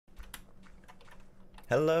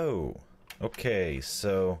Hello. Okay,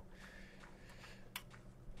 so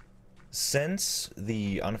since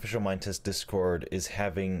the unofficial mind test Discord is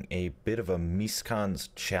having a bit of a Mesecons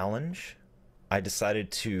challenge, I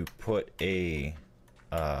decided to put a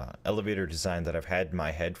elevator design that I've had in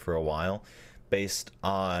my head for a while, based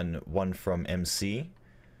on one from MC,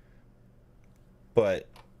 but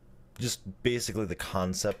just basically the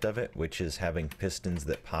concept of it, which is having pistons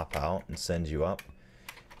that pop out and send you up.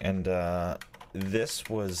 And this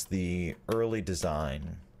was the early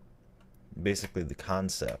design, basically the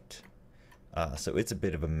concept. So it's a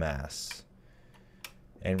bit of a mess.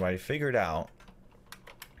 And what I figured out,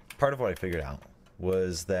 part of what I figured out,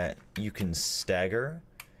 was that you can stagger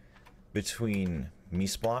between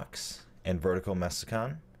Mes blocks and vertical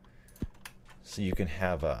Mesecon. So you can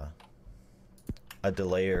have a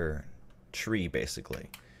delayer tree, basically.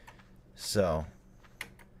 So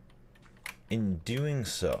in doing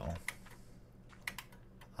so,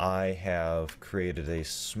 I have created a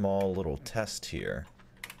small little test here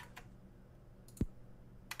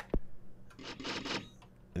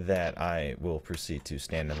that I will proceed to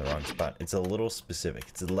stand in the wrong spot. It's a little specific.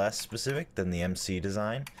 It's less specific than the MC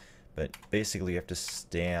design, but basically you have to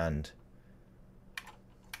stand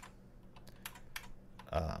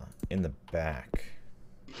in the back.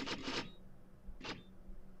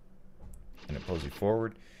 And it pulls you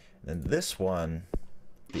forward. And then this one,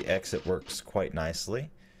 the exit works quite nicely.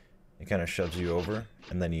 It kind of shoves you over,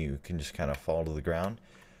 and then you can just kind of fall to the ground.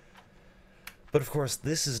 But of course,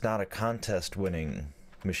 this is not a contest-winning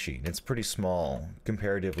machine. It's pretty small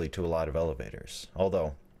comparatively to a lot of elevators.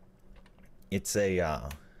 Although, it's a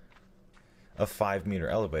 5-meter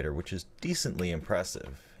elevator, which is decently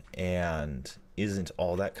impressive and isn't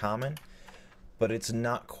all that common. But it's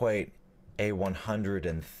not quite a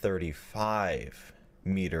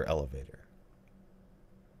 135-meter elevator.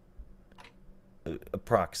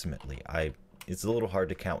 Approximately. It's a little hard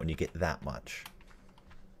to count when you get that much.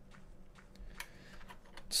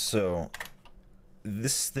 So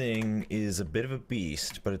this thing is a bit of a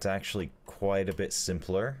beast, but it's actually quite a bit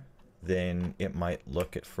simpler than it might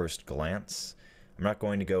look at first glance. I'm not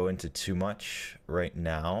going to go into too much right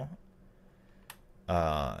now.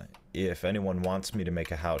 If anyone wants me to make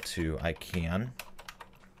a how-to, I can.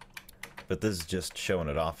 But this is just showing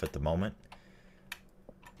it off at the moment.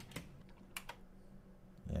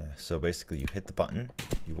 Yeah, so basically you hit the button,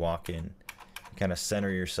 you walk in, you kind of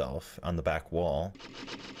center yourself on the back wall,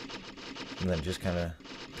 and then it just kind of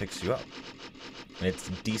picks you up. And it's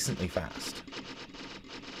decently fast.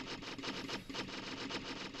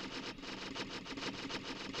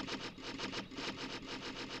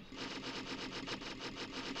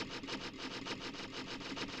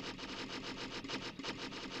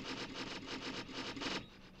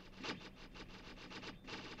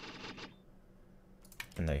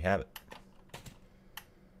 And there you have it.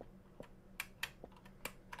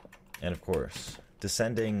 And of course,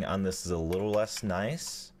 descending on this is a little less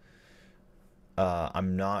nice.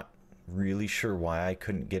 I'm not really sure why I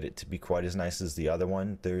couldn't get it to be quite as nice as the other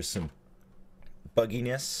one. There's some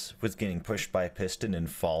bugginess with getting pushed by a piston and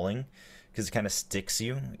falling, because it kind of sticks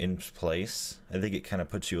you in place. I think it kind of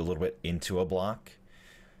puts you a little bit into a block.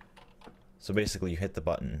 So basically you hit the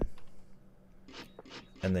button,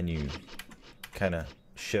 and then you kind of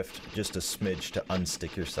shift just a smidge to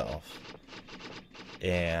unstick yourself,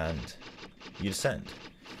 and you descend.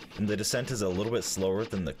 And the descent is a little bit slower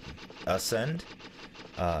than the ascend,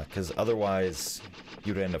 because otherwise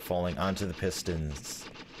you would end up falling onto the pistons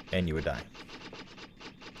and you would die,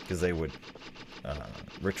 because they would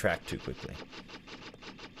retract too quickly.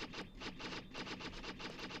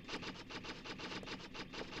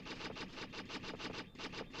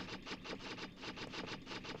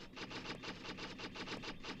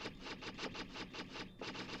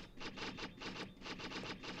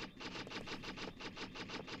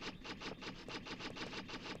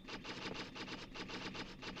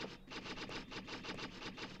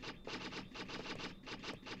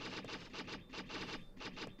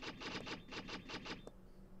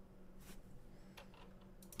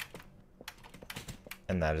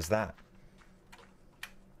 And that is that.